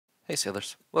Hey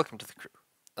sailors, welcome to the crew.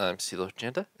 I'm Silo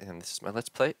Janda, and this is my Let's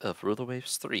Play of Ruler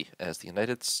Waves 3 as the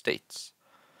United States.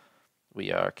 We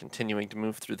are continuing to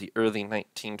move through the early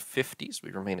 1950s.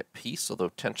 We remain at peace, although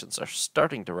tensions are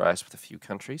starting to rise with a few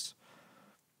countries.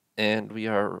 And we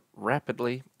are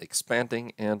rapidly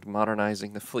expanding and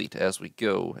modernizing the fleet as we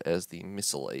go, as the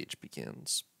missile age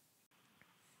begins.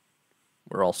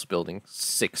 We're also building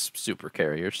 6 super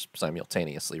carriers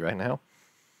simultaneously right now.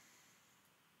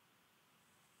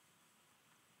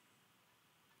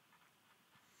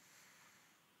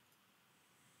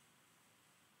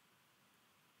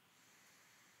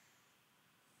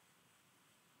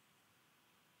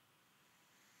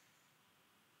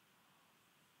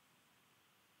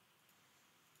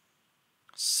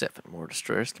 Seven more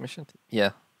destroyers commissioned?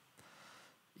 Yeah.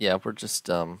 Yeah, we're just,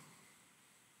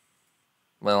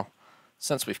 well,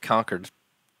 since we've conquered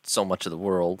so much of the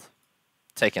world,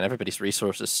 taken everybody's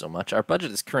resources so much, our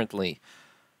budget is currently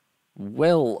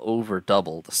well over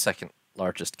double the second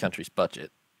largest country's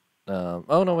budget.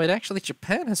 Oh no, wait, actually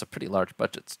Japan has a pretty large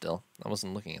budget still. I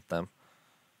wasn't looking at them.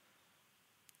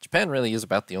 Japan really is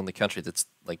about the only country that's,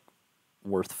 like,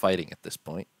 worth fighting at this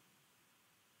point.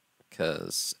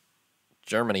 Because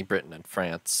Germany, Britain, and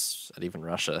France, and even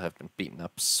Russia have been beaten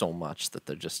up so much that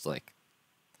they're just like...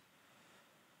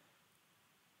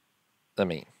 I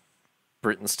mean,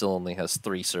 Britain still only has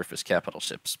 3 surface capital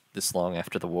ships this long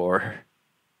after the war.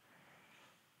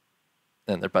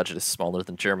 And their budget is smaller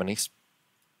than Germany's.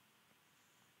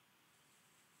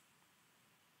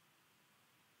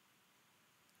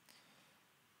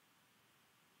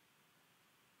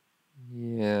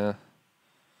 Yeah.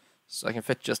 So I can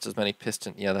fit just as many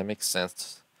piston. Yeah, that makes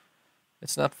sense.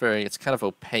 It's not very... It's kind of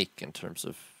opaque in terms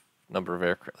of number of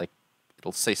aircraft. Like,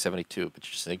 it'll say 72, but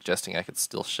you're suggesting I could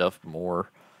still shove more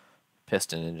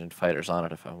piston engine fighters on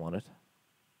it if I wanted.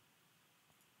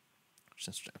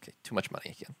 Okay, too much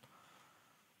money again.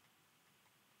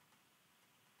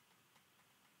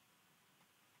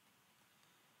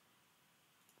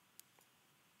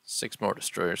 Six more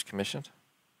destroyers commissioned.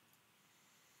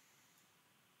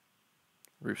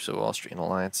 Russo-Austrian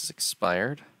alliance is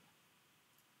expired.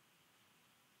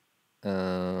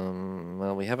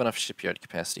 Well, we have enough shipyard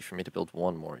capacity for me to build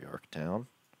 1 more Yorktown.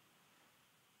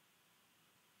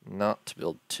 Not to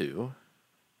build 2. Well,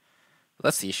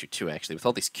 that's the issue too, actually. With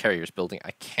all these carriers building,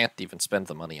 I can't even spend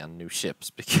the money on new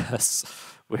ships because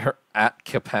we're at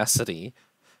capacity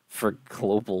for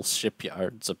global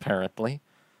shipyards, apparently.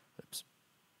 Oops.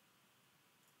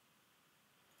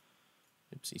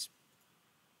 Oopsies.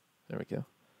 There we go.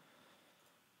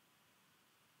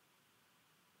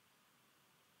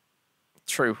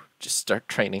 True. Just start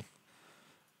training.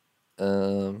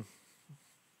 I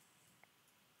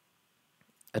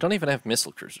don't even have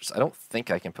missile cruisers. I don't think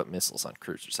I can put missiles on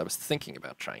cruisers. I was thinking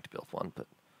about trying to build one, but...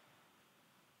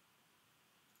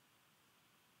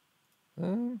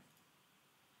 oh,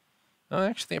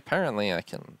 actually, apparently I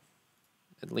can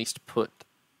at least put...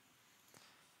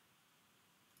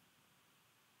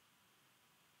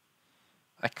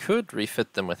 I could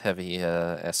refit them with heavy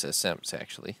SSMs,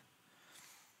 actually.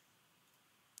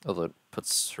 Although it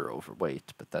puts her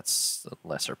overweight, but that's a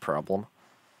lesser problem.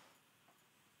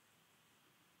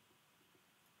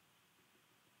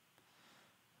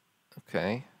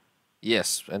 Okay.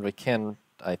 Yes, and we can,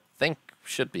 I think,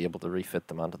 should be able to refit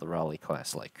them onto the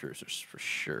Raleigh-class light cruisers for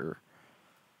sure.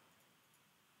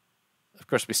 Of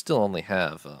course, we still only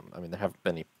have, I mean, there haven't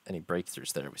been any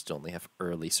breakthroughs there. We still only have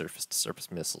early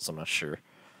surface-to-surface missiles. I'm not sure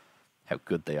how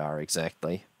good they are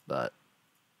exactly, but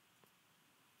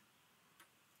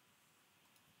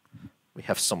we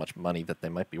have so much money that they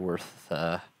might be worth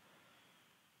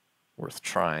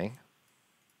trying.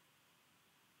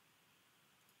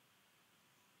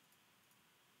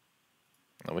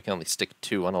 Well, we can only stick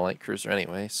 2 on a light cruiser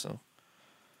anyway, so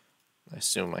I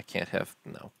assume I can't have...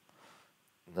 no.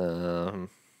 That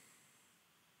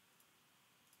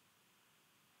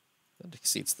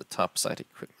exceeds the topside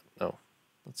equipment. No.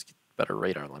 Let's get better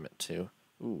radar limit, too.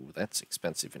 Ooh, that's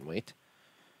expensive in weight.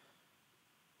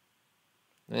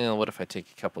 Well, what if I take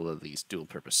a couple of these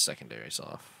dual-purpose secondaries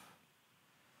off?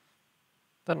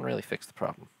 Doesn't really fix the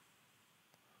problem.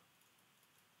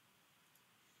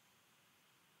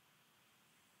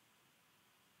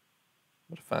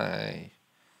 What if I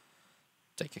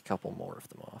take a couple more of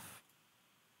them off?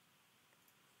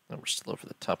 Then we're still over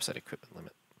the topside equipment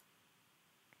limit.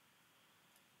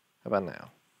 How about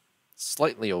now?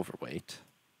 Slightly overweight,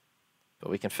 but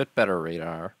we can fit better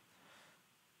radar,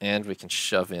 and we can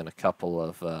shove in a couple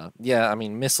of... yeah, I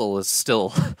mean, missile is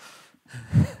still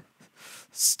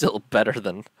still better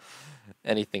than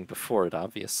anything before it,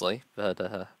 obviously,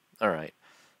 but alright.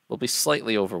 We'll be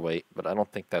slightly overweight, but I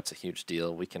don't think that's a huge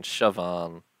deal. We can shove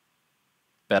on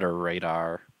better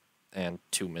radar and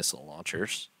 2 missile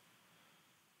launchers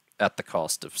at the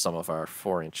cost of some of our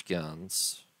 4-inch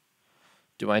guns.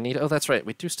 Do I need... Oh, that's right.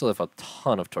 We do still have a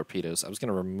ton of torpedoes. I was going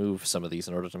to remove some of these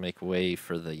in order to make way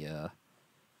for the...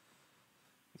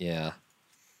 Yeah.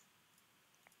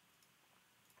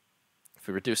 If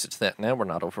we reduce it to that now, we're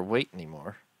not overweight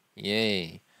anymore.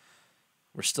 Yay.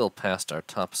 We're still past our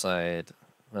top side.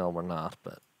 Well, we're not,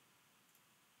 but...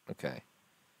 Okay.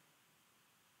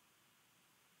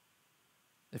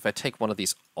 If I take one of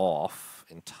these off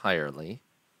entirely,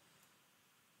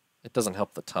 it doesn't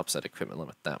help the topside equipment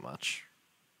limit that much.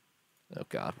 Oh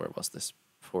god, where was this?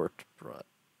 Port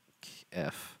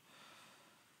F.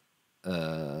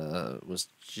 Was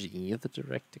G the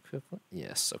direct equivalent?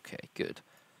 Yes, okay, good.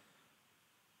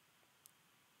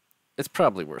 It's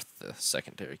probably worth the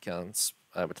secondary guns,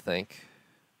 I would think.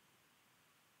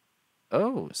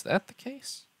 Oh, is that the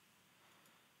case?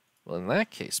 Well, in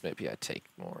that case, maybe I take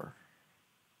more.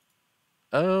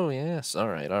 Oh, yes,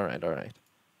 alright, alright, alright.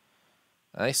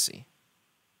 I see.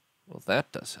 Well,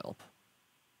 that does help.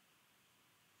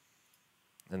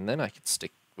 And then I could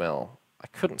stick, well, I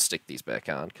couldn't stick these back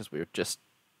on because we were just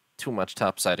too much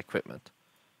topside equipment.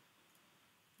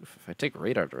 If I take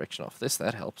radar direction off this,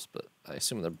 that helps, but I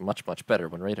assume they're much, much better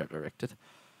when radar directed.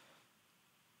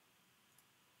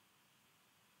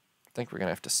 I think we're going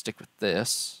to have to stick with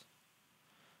this.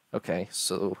 Okay,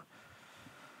 so...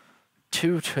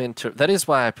 2 twin torps. That is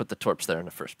why I put the torps there in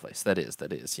the first place. That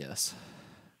is, yes.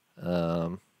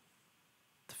 To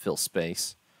fill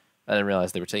space. I didn't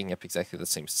realize they were taking up exactly the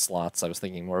same slots. I was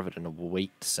thinking more of it in a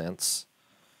weight sense.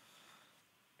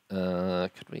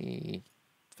 Could we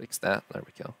fix that? There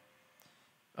we go.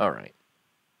 Alright.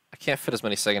 I can't fit as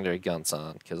many secondary guns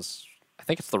on, because I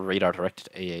think it's the radar-directed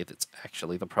AA that's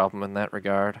actually the problem in that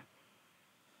regard.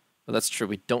 But that's true,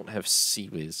 we don't have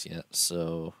CWIS yet,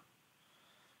 so...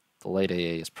 the late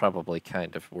AA is probably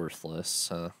kind of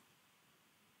worthless.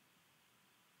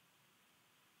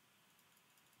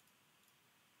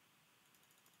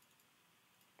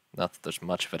 Not that there's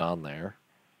much of it on there.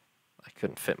 I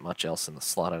couldn't fit much else in the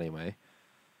slot anyway.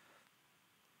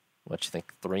 What, you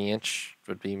think 3-inch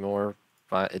would be more?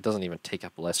 It doesn't even take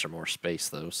up less or more space,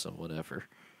 though, so whatever.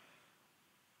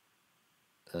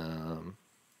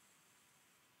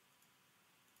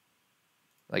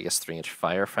 I guess 3-inch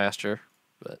fire faster,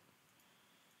 but...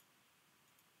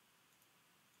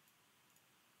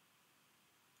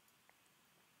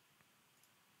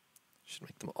 should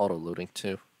make them auto-loading,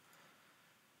 too.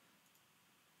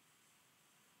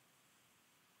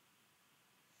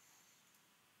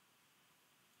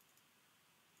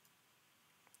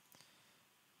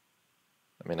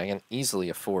 I mean, I can easily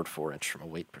afford 4-inch from a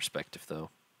weight perspective, though.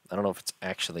 I don't know if it's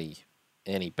actually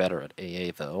any better at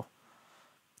AA, though,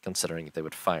 considering they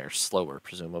would fire slower,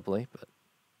 presumably, but...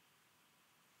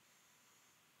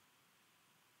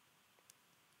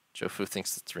 Jofu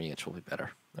thinks the 3-inch will be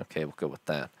better. Okay, we'll go with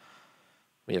that.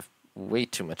 We have way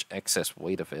too much excess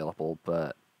weight available,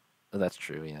 but... that's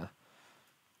true, yeah.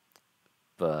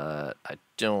 But I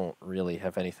don't really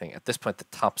have anything... At this point, the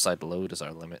topside load is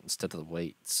our limit instead of the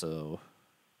weight, so...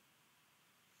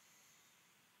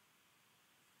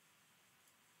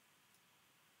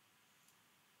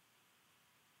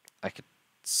 I could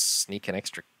sneak an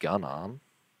extra gun on.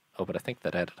 Oh, but I think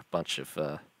that added a bunch of...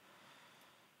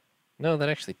 No, that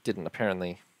actually didn't.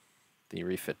 Apparently, the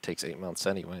refit takes 8 months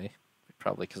anyway.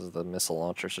 Probably because of the missile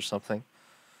launchers or something.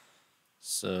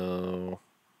 So...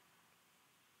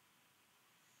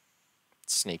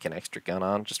 sneak an extra gun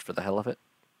on just for the hell of it.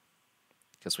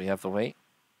 Because we have the weight.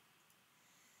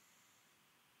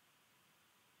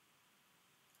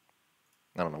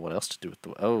 I don't know what else to do with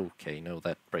the... oh, okay, no,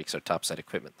 that breaks our topside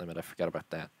equipment limit. I forgot about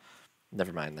that.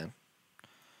 Never mind then.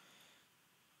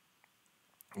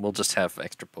 We'll just have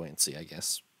extra buoyancy, I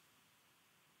guess.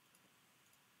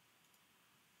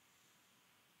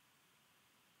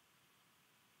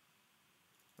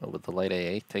 Oh, would the light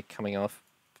AA take coming off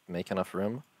make enough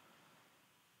room?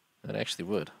 It actually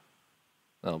would.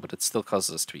 Oh, but it still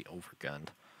causes us to be overgunned.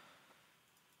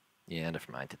 Yeah,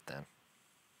 never mind it then.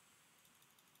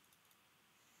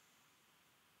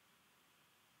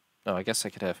 Oh, I guess I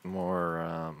could have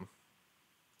more,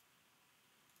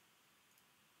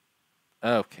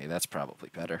 okay, that's probably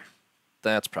better.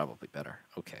 That's probably better.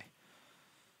 Okay.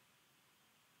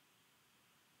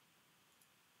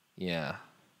 Yeah.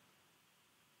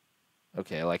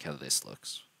 Okay, I like how this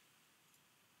looks.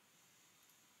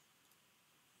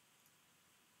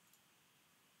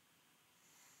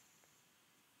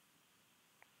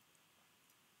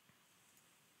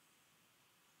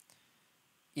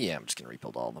 Yeah, I'm just going to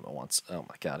rebuild all of them at once. Oh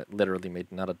my god, it literally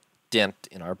made not a dent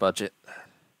in our budget.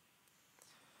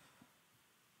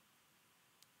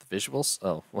 The visuals?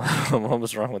 Oh, what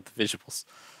was wrong with the visuals?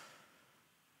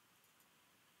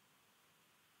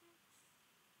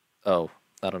 Oh,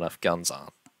 not enough guns on.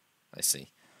 I see.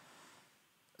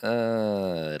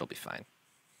 It'll be fine.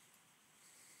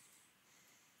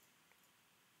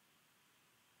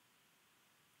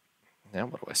 Now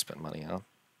what do I spend money on?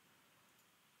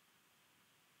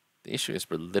 The issue is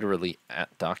we're literally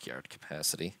at dockyard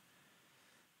capacity.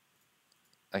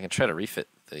 I can try to refit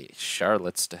the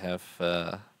Charlottes to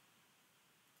have,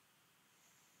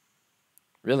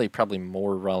 really probably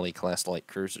more Raleigh-class light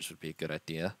cruisers would be a good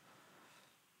idea.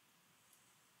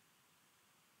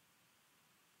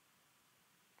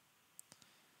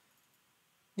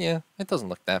 Yeah, it doesn't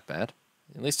look that bad.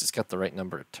 At least it's got the right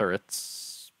number of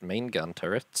turrets, main gun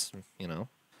turrets, you know.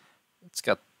 It's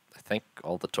got, I think,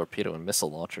 all the torpedo and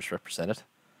missile launchers represented.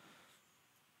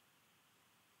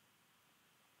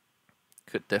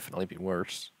 Could definitely be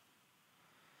worse.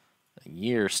 A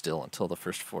year still until the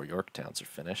first 4 Yorktowns are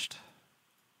finished.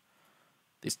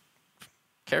 These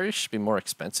carriers should be more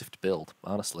expensive to build,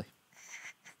 honestly.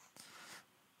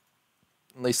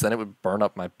 At least then it would burn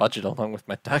up my budget along with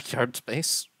my dockyard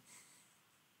space.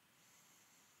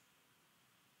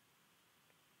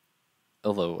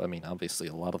 Although, I mean, obviously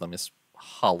a lot of them is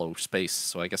hollow space,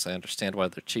 so I guess I understand why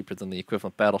they're cheaper than the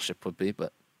equivalent battleship would be,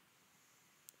 but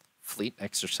fleet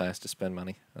exercise to spend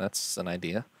money. That's an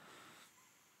idea.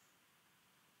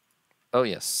 Oh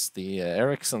yes, the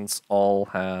Ericssons all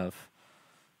have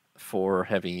 4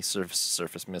 heavy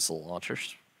surface missile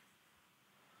launchers,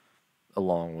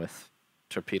 along with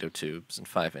torpedo tubes and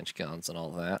 5-inch guns and all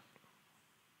that.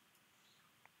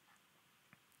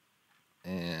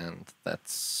 And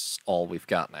that's all we've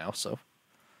got now, so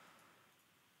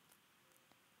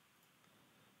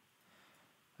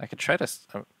I could try to.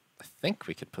 I think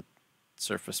we could put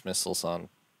surface missiles on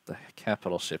the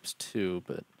capital ships too,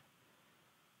 but.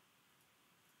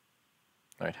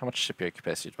 Alright, how much shipyard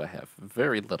capacity do I have?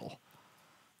 Very little.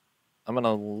 I'm going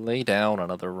to lay down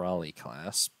another Raleigh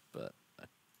class, but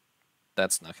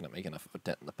that's not going to make enough of a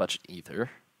dent in the budget either.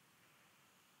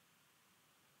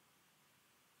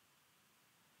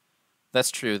 That's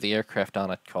true, the aircraft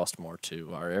on it cost more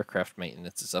too. Our aircraft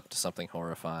maintenance is up to something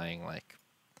horrifying like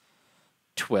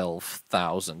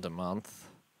 12,000 a month.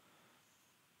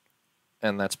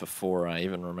 And that's before I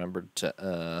even remembered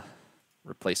to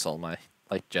replace all my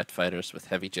light jet fighters with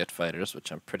heavy jet fighters, which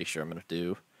I'm pretty sure I'm going to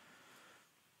do.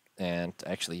 And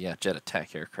actually, yeah, jet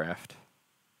attack aircraft.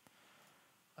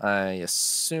 I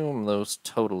assume those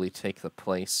totally take the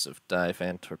place of dive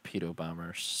and torpedo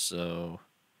bombers, so.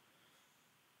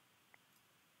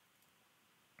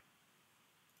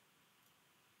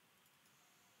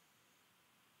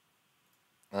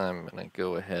 I'm going to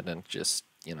go ahead and just,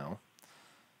 you know.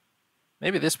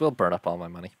 Maybe this will burn up all my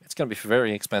money. It's going to be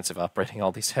very expensive operating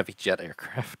all these heavy jet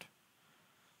aircraft.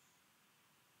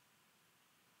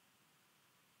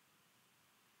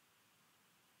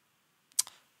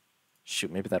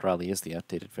 Shoot, maybe that Raleigh is the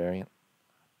outdated variant.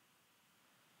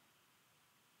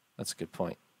 That's a good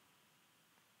point.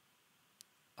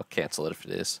 I'll cancel it if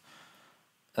it is.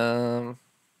 Do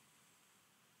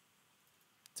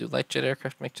light jet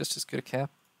aircraft make just as good a cap?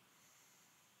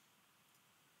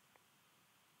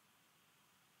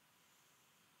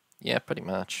 Yeah, pretty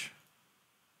much.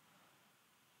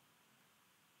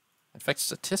 In fact,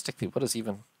 statistically, what is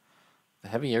even... The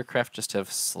heavy aircraft just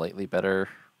have slightly better,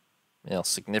 you know,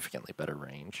 significantly better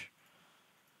range.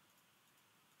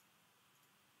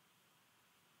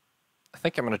 I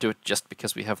think I'm going to do it just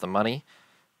because we have the money,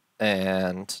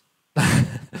 and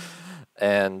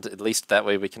and at least that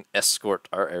way we can escort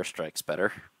our airstrikes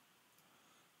better.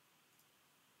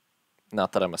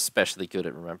 Not that I'm especially good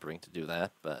at remembering to do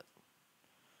that, but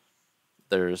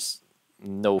there's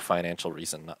no financial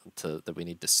reason not to, that we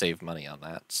need to save money on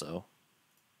that, so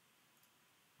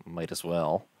might as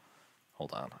well.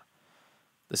 Hold on.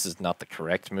 This is not the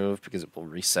correct move because it will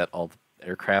reset all the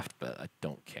aircraft, but I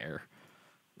don't care.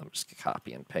 I'm just going to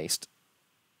copy and paste.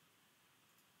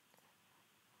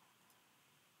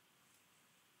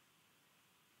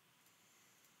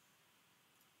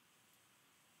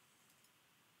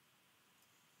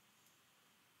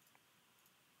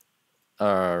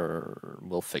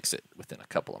 We'll fix it within a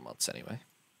couple of months anyway.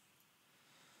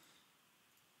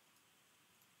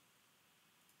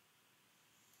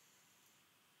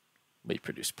 We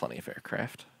produce plenty of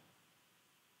aircraft.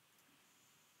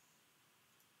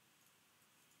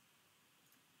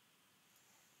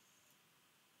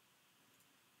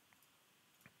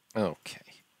 Okay.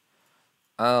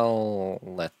 I'll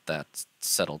let that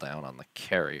settle down on the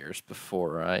carriers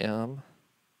before I,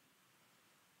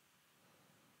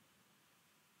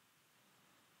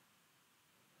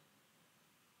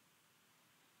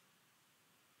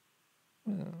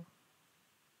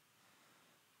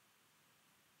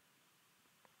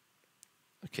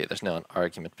 Okay, there's now an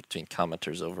argument between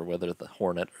commenters over whether the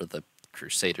Hornet or the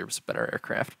Crusader was a better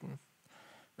aircraft.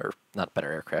 Or not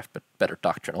better aircraft, but better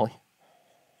doctrinally.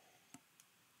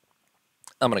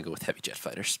 I'm going to go with heavy jet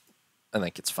fighters. I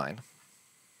think it's fine.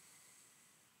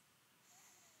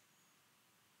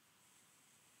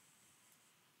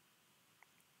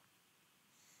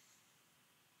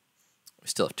 We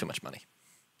still have too much money.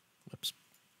 Whoops.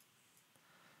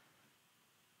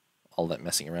 All that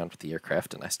messing around with the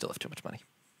aircraft, and I still have too much money.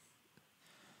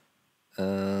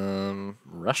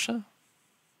 Russia?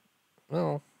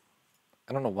 Well,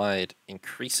 I don't know why it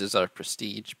increases our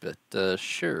prestige, but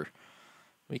sure.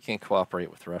 We can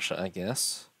cooperate with Russia, I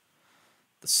guess.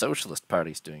 The Socialist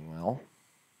Party's doing well.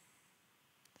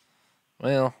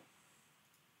 Well,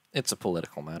 it's a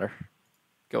political matter.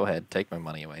 Go ahead, take my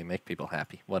money away, make people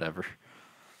happy, whatever.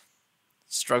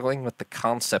 Struggling with the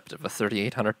concept of a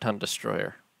 3,800-ton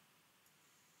destroyer.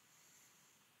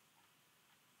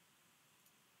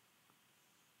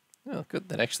 Oh, good,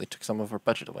 that actually took some of our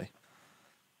budget away.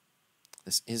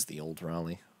 This is the old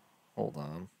Raleigh. Hold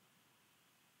on.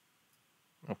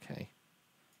 Okay.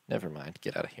 Never mind,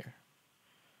 get out of here.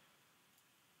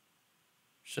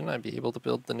 Shouldn't I be able to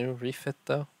build the new refit,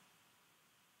 though?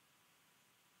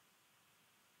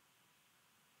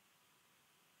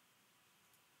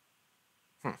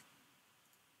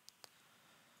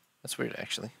 That's weird,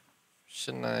 actually.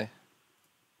 Shouldn't I...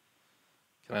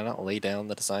 Can I not lay down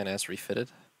the design as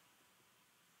refitted?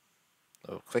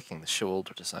 Oh, clicking the show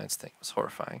older designs thing was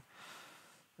horrifying.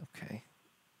 Okay.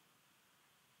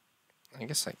 I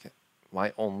guess I can...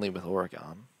 Why only with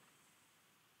Oregon?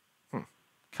 A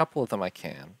couple of them I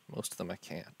can. Most of them I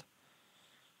can't.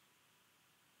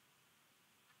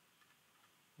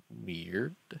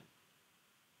 Weird.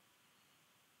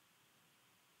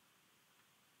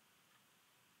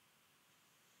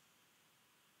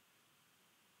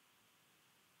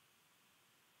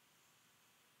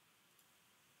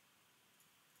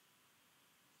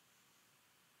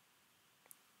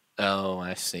 Oh,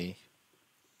 I see.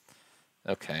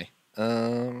 Okay.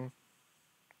 Well,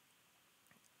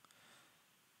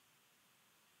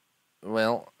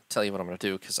 I'll tell you what I'm going to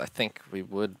do, because I think we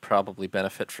would probably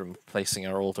benefit from placing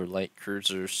our older light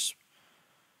cruisers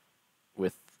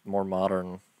with more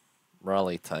modern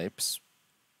Raleigh types.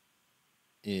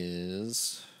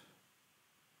 I'm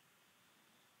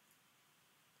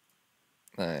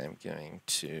going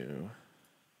to...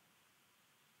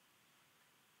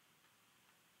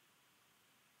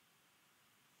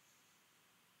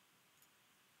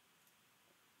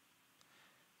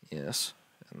 Yes,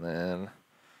 and then...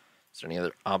 Is there any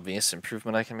other obvious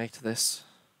improvement I can make to this?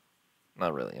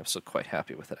 Not really. I'm still quite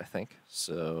happy with it, I think.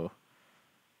 So...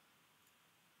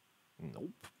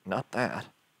 Nope, not that.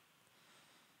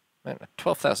 Man,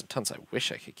 12,000 tons, I wish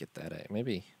I could get that at.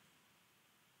 Maybe...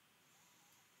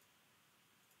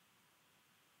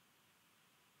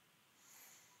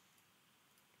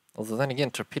 Although then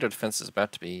again, torpedo defense is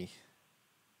about to be...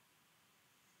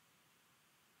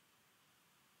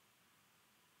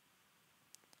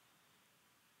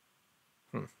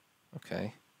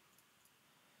 Okay.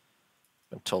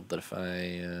 Been told that if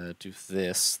I do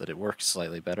this, that it works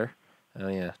slightly better. Oh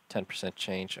yeah, 10%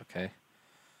 change, okay.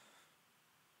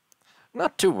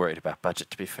 Not too worried about budget,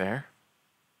 to be fair.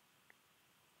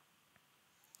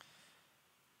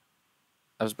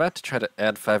 I was about to try to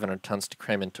add 500 tons to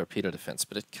cram in torpedo defense,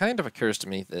 but it kind of occurs to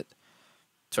me that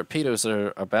torpedoes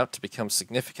are about to become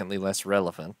significantly less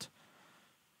relevant.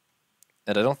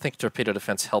 And I don't think torpedo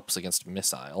defense helps against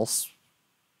missiles.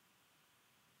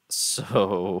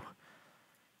 So...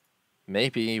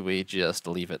 maybe we just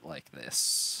leave it like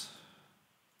this.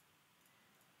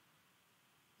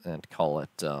 And call it,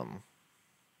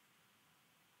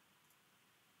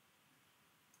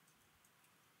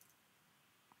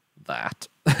 that.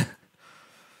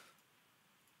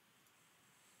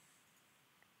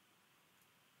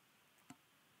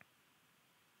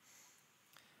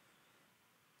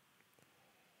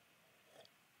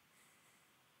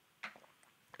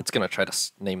 It's going to try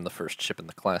to name the first ship in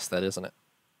the class, that isn't it?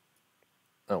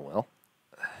 Oh well.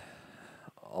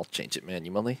 I'll change it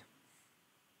manually.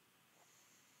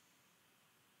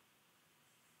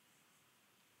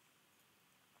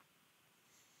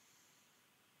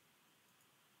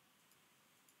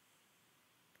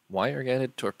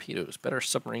 Wire-guided torpedoes. Better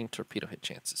submarine torpedo hit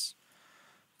chances.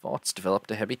 Vaught's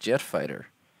developed a heavy jet fighter.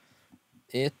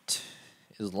 It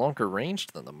is longer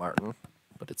ranged than the Martin,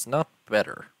 but it's not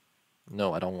better.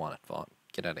 No, I don't want it, Vaughn.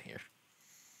 Get out of here.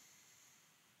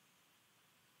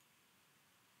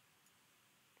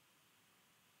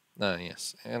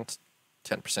 Yes, and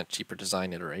 10% cheaper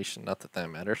design iteration. Not that that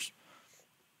matters.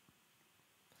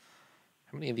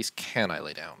 How many of these can I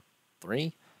lay down?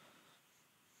 3?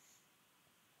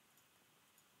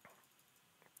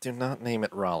 Do not name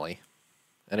it Raleigh.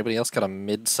 Anybody else got a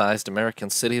mid-sized American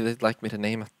city they'd like me to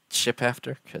name a ship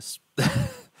after? Because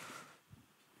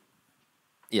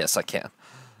yes, I can.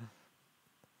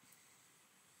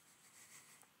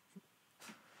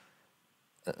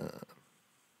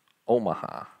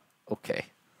 Omaha. Okay,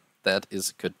 that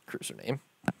is a good cruiser name.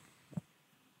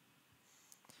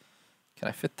 Can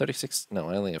I fit 36? No,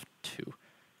 I only have 2.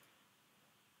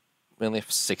 We only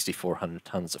have 6,400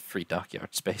 tons of free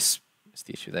dockyard space. Is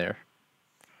the issue there?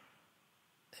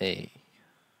 Hey,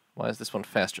 why is this one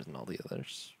faster than all the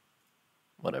others?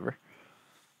 Whatever.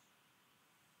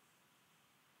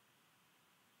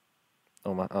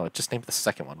 Oh, it just named the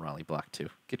second one Raleigh Block 2.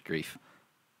 Good grief.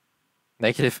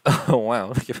 Negative. Oh, wow.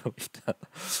 Look at what we've done.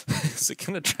 Is it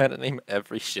going to try to name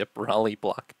every ship Raleigh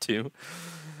Block 2?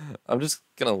 I'm just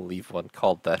going to leave one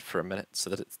called that for a minute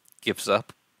so that it gives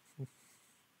up.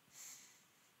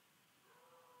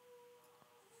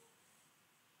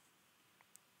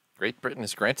 Great Britain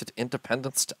has granted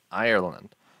independence to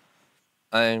Ireland.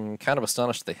 I'm kind of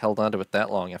astonished they held on to it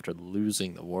that long after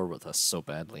losing the war with us so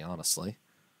badly, honestly.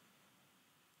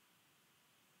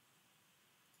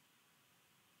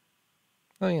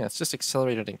 Oh yeah, it's just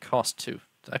accelerated in cost too.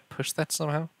 Did I push that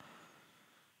somehow?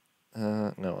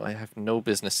 No, I have no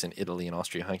business in Italy and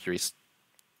Austria-Hungary.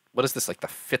 What is this, like the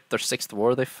 5th or 6th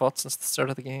war they've fought since the start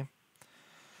of the game?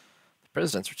 The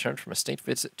president's returned from a state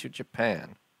visit to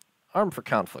Japan. Armed for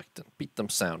conflict and beat them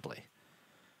soundly.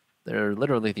 They're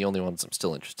literally the only ones I'm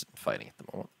still interested in fighting at the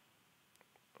moment.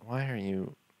 Why are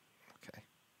you... Okay.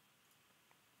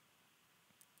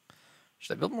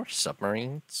 Should I build more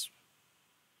submarines?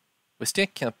 We still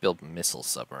can't build missile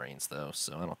submarines, though,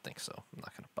 so I don't think so. I'm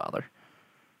not going to bother.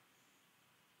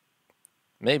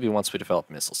 Maybe once we develop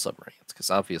missile submarines,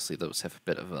 because obviously those have a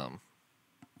bit of,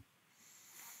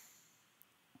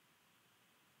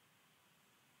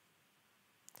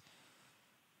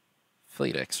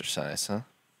 fleet exercise, huh?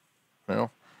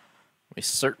 Well, we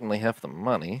certainly have the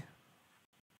money.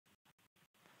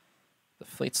 The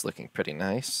fleet's looking pretty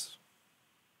nice.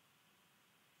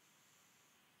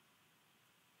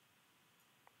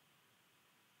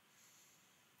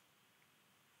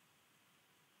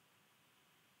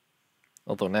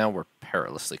 Although now we're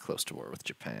perilously close to war with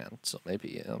Japan, so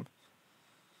maybe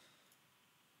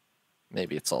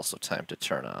maybe it's also time to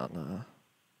turn on.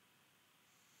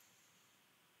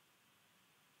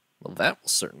 Well, that will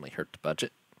certainly hurt the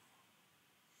budget.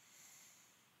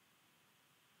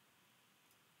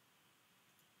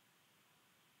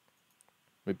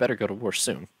 We better go to war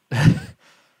soon.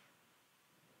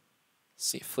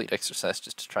 See a fleet exercise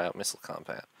just to try out missile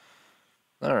combat.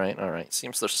 Alright, alright.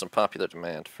 Seems there's some popular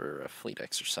demand for a fleet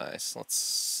exercise.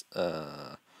 Let's,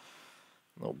 oh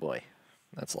boy.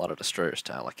 That's a lot of destroyers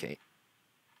to allocate.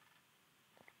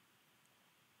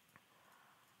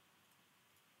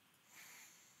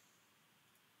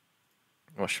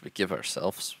 What should we give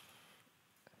ourselves?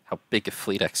 How big a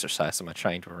fleet exercise am I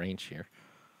trying to arrange here?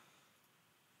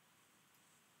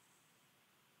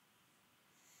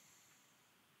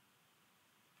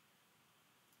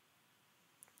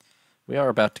 We are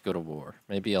about to go to war.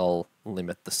 Maybe I'll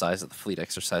limit the size of the fleet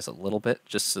exercise a little bit,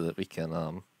 just so that we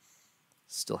can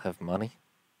still have money.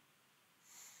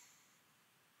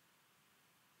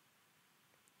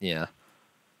 Yeah.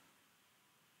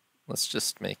 Let's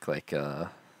just make like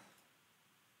a...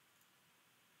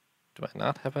 Do I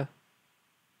not have a...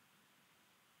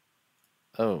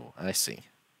 Oh, I see.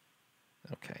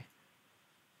 Okay.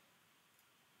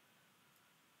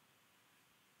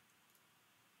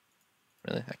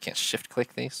 Really? I can't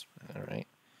shift-click these? Alright.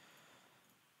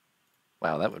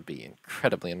 Wow, that would be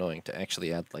incredibly annoying to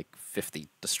actually add like 50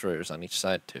 destroyers on each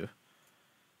side too.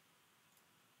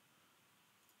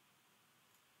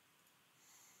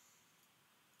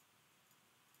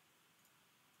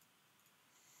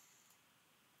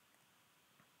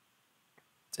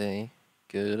 Day,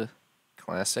 good,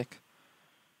 classic,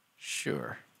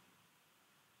 sure.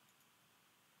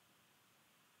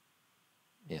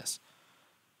 Yes.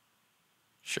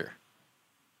 Sure.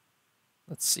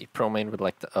 Let's see. ProMain would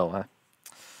like to... Oh, I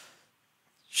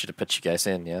should have put you guys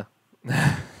in, yeah?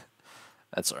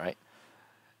 That's alright.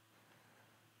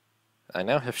 I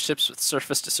now have ships with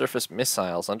surface-to-surface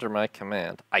missiles under my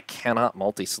command. I cannot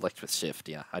multi-select with shift.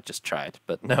 Yeah, I just tried,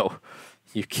 but no,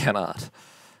 you cannot.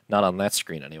 Not on that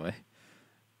screen, anyway.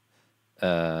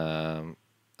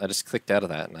 I just clicked out of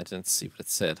that, and I didn't see what it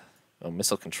said. Oh,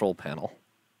 missile control panel.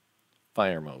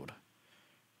 Fire mode.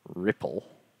 Ripple.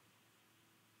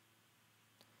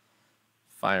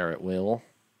 Fire at will.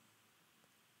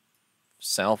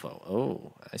 Salvo.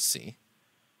 Oh, I see.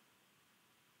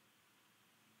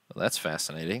 Well, that's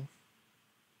fascinating.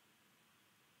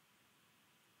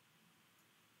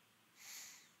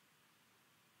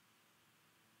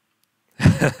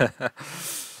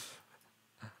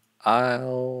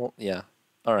 Yeah.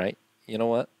 All right. You know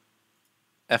what?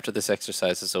 After this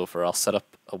exercise is over, I'll set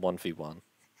up a 1v1.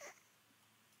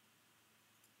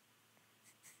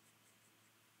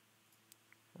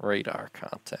 Radar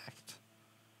contact.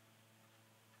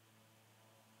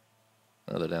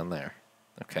 Oh, they're down there.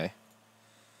 Okay.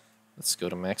 Let's go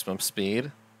to maximum speed.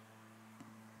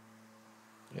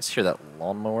 You guys hear that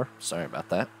lawnmower? Sorry about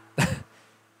that.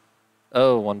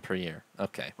 Oh, one per year.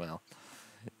 Okay, well,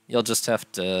 you'll just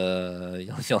have to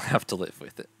you'll have to live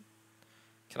with it.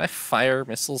 Can I fire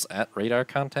missiles at radar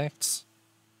contacts?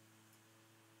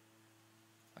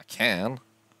 I can.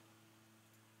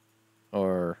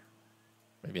 Or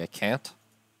maybe I can't.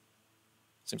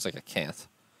 Seems like I can't.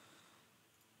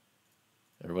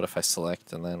 Or what if I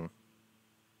select and then...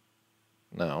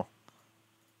 No.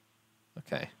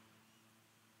 Okay.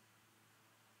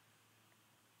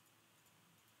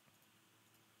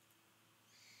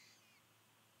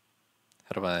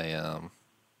 How do I,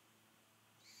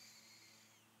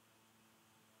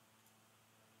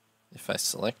 if I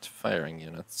select firing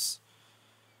units...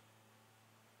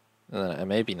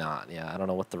 maybe not, yeah. I don't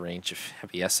know what the range of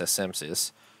heavy SSMs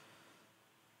is.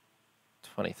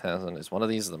 20,000. Is one of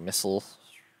these the missile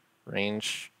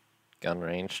range, gun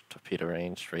range, torpedo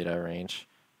range, radar range?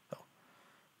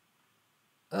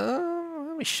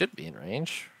 Oh. We should be in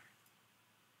range.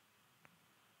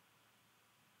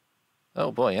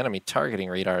 Oh boy, enemy targeting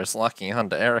radar is locking on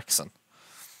to Ericsson.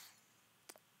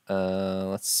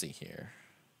 Let's see here.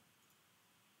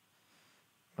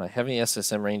 My heavy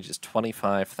SSM range is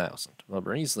 25,000. Well,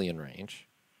 we're easily in range.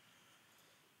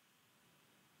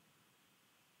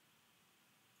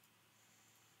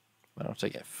 Why don't I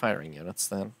get firing units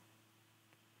then?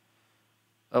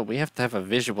 Oh, we have to have a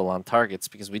visual on targets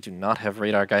because we do not have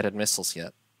radar-guided missiles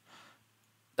yet.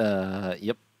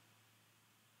 Yep.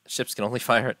 Ships can only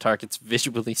fire at targets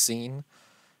visually seen,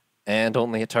 and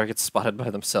only at targets spotted by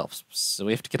themselves. So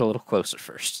we have to get a little closer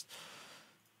first.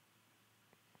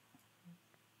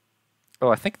 Oh,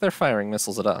 I think they're firing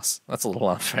missiles at us. That's a little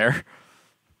unfair.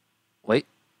 Wait,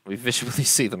 we visually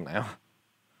see them now.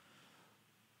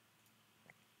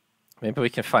 Maybe we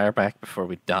can fire back before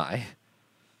we die.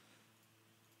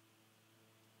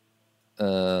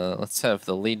 Let's have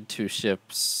the lead two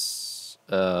ships.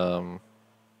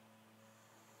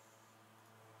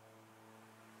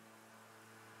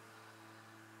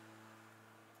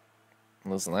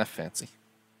 Wasn't that fancy?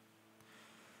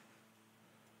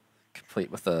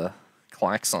 Complete with a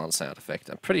klaxon sound effect.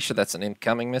 I'm pretty sure that's an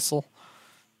incoming missile.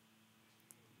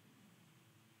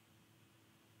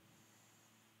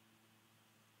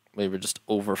 We were just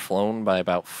overflown by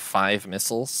about 5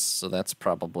 missiles, so that's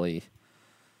probably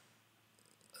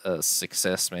a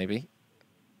success, maybe.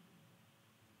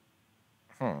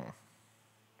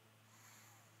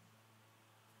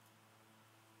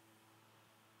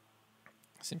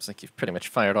 Seems like you've pretty much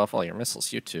fired off all your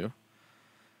missiles, you two.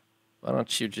 Why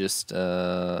don't you just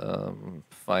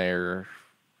fire...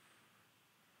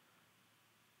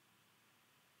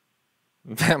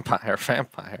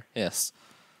 Vampire, yes.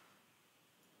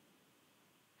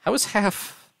 How is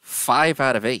half 5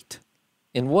 out of 8?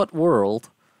 In what world,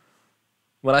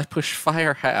 when I push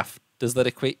fire half, does that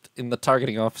equate in the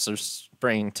targeting officer's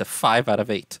brain to 5 out of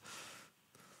 8?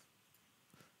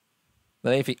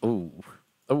 The Navy... Ooh.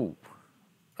 Oh.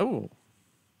 Oh.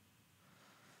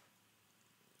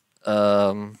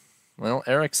 Well,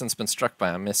 Ericsson's been struck by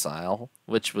a missile,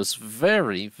 which was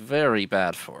very, very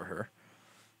bad for her.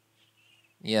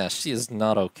 Yeah, she is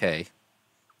not okay.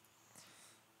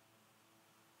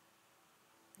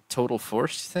 Total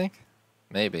force, you think?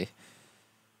 Maybe.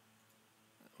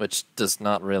 Which does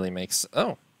not really make sense.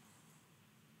 Oh.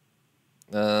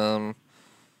 I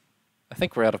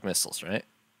think we're out of missiles, right?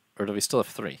 Or do we still have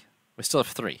 3? We still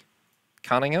have 3.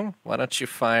 Conningham, why don't you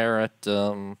fire at,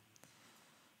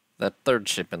 that third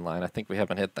ship in line? I think we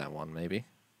haven't hit that one, maybe.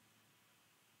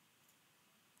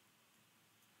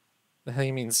 The hell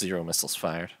you mean 0 missiles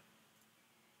fired?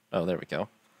 Oh, there we go.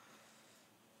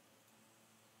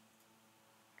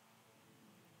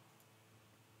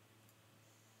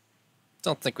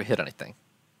 Don't think we hit anything.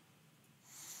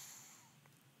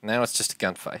 Now it's just a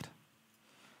gunfight.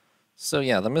 So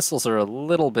yeah, the missiles are a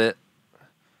little bit...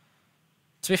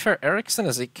 To be fair, Ericsson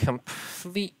is a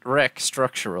complete wreck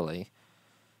structurally,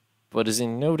 but is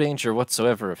in no danger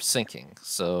whatsoever of sinking,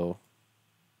 so...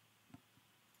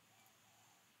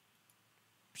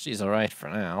 She's alright for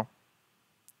now.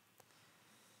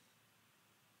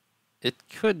 It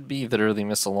could be that early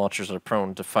missile launchers are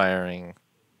prone to firing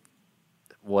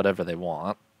whatever they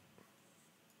want.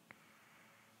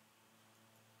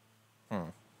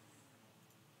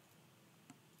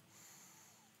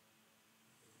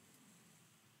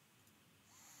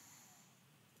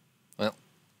 Well,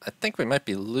 I think we might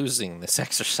be losing this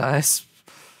exercise.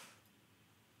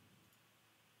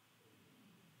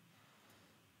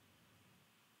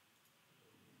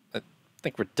 I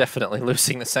think we're definitely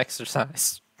losing this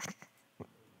exercise.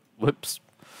 Whoops.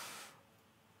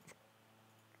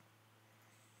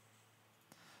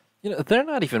 You know, they're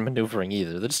not even maneuvering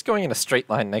either. They're just going in a straight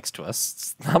line next to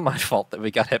us. It's not my fault that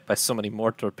we got hit by so many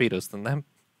more torpedoes than them.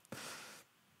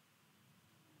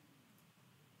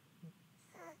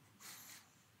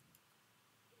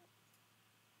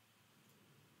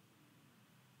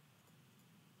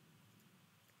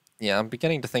 Yeah, I'm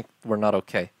beginning to think we're not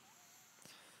okay.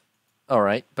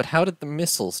 Alright, but how did the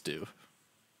missiles do?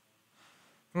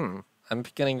 I'm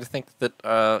beginning to think that,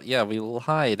 yeah, we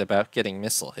lied about getting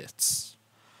missile hits.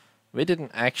 We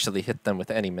didn't actually hit them with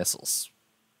any missiles.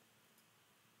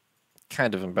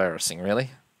 Kind of embarrassing,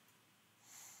 really.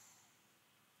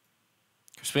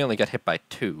 Because we only got hit by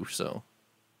 2, so...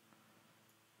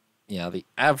 Yeah, the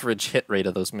average hit rate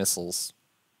of those missiles,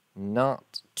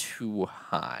 not too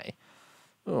high.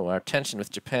 Oh, our tension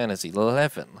with Japan is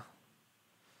 11.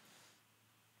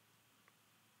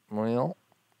 Well,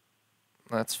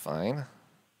 that's fine.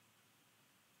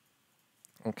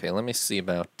 Okay, let me see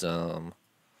about,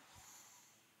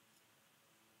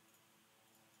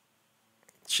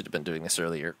 should have been doing this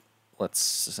earlier.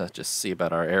 Let's just see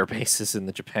about our air bases in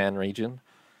the Japan region.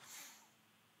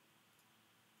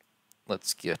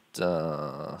 Let's get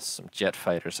some jet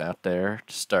fighters out there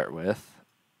to start with,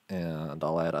 and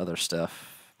I'll add other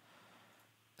stuff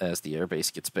as the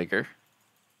airbase gets bigger.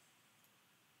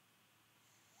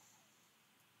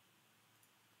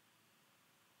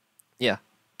 Yeah,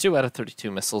 2 out of 32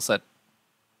 missiles at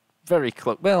very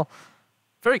close, well,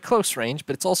 very close range,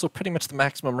 but it's also pretty much the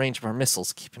maximum range of our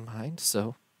missiles, keep in mind,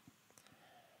 so...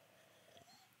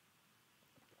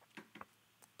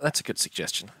 That's a good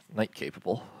suggestion. Night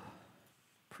capable.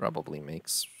 Probably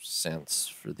makes sense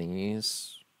for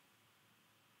these.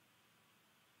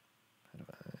 How do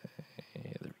I...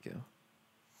 There we go.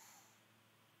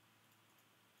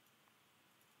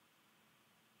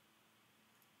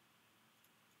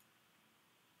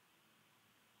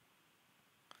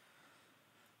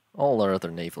 All our other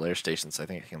naval air stations I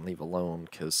think I can leave alone,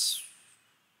 because...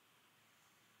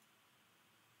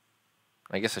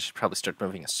 I guess I should probably start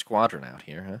moving a squadron out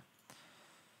here, huh?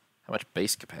 How much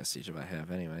base capacity do I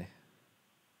have, anyway?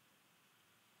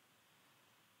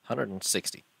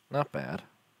 160. Not bad.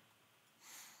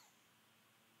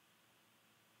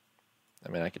 I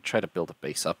mean, I could try to build a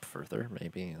base up further,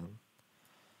 maybe in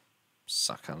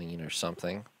Sakhalin or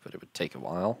something, but it would take a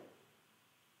while.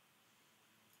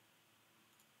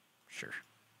 Sure.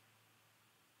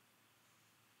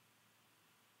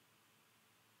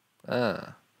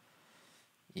 Ah.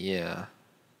 Yeah.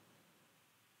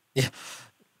 Yeah.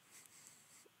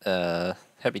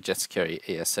 Heavy jets carry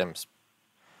ASMs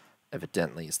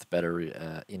evidently is the better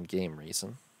in-game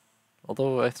reason.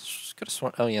 Although I could have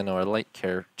sworn... Oh, yeah, no, our light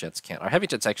care jets can't. Our heavy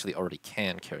jets actually already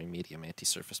can carry medium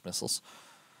anti-surface missiles.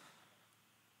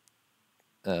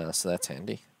 So that's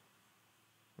handy.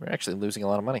 We're actually losing a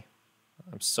lot of money.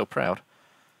 I'm so proud.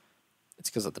 It's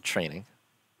because of the training.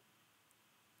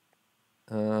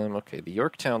 Okay, the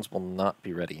Yorktowns will not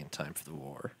be ready in time for the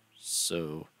war,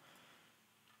 so...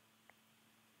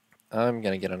 I'm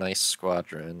going to get a nice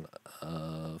squadron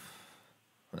of...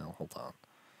 Well, hold on.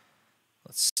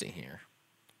 Let's see here.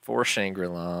 4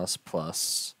 Shangri-Las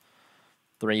plus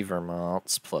 3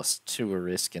 Vermonts plus 2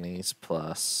 Oriskany's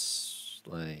plus,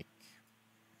 like...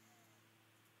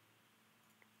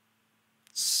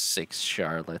 6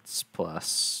 Charlottes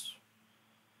plus...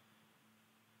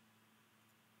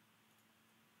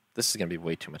 This is going to be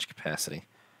way too much capacity.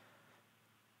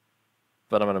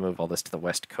 But I'm going to move all this to the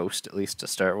west coast, at least to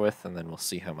start with, and then we'll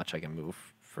see how much I can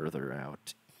move further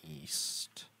out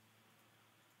east.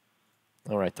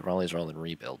 Alright, the Raleighs are all in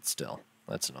rebuild still.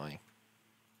 That's annoying.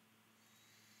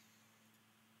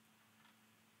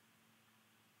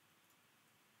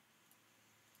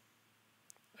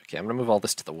 Okay, I'm going to move all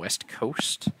this to the west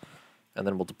coast, and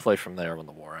then we'll deploy from there when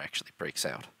the war actually breaks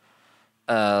out.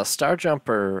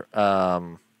 Starjumper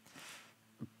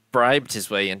bribed his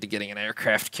way into getting an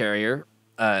aircraft carrier.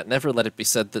 Never let it be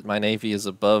said that my Navy is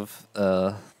above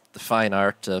the fine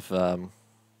art of,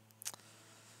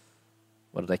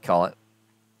 what do they call it?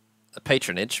 A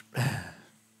patronage.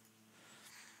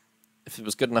 If it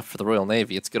was good enough for the Royal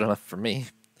Navy, it's good enough for me.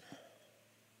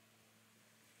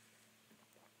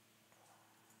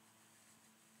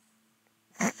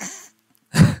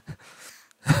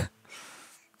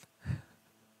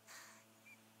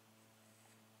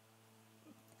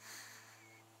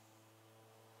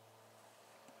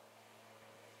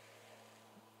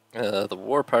 The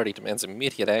war party demands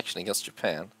immediate action against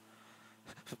Japan.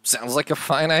 Sounds like a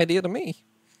fine idea to me.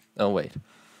 Oh, wait.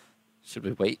 Should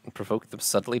we wait and provoke them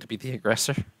subtly to be the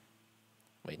aggressor?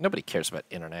 Wait, nobody cares about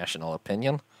international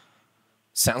opinion.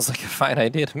 Sounds like a fine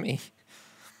idea to me.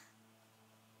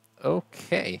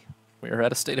 Okay. We are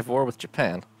at a state of war with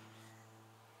Japan.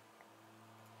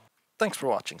 Thanks for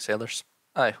watching, sailors.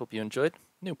 I hope you enjoyed.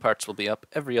 New parts will be up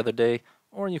every other day,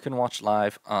 or you can watch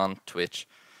live on Twitch.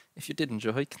 If you did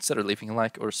enjoy, consider leaving a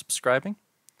like or subscribing.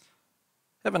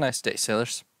 Have a nice day,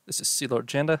 sailors. This is Sea Lord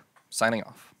Janda, signing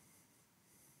off.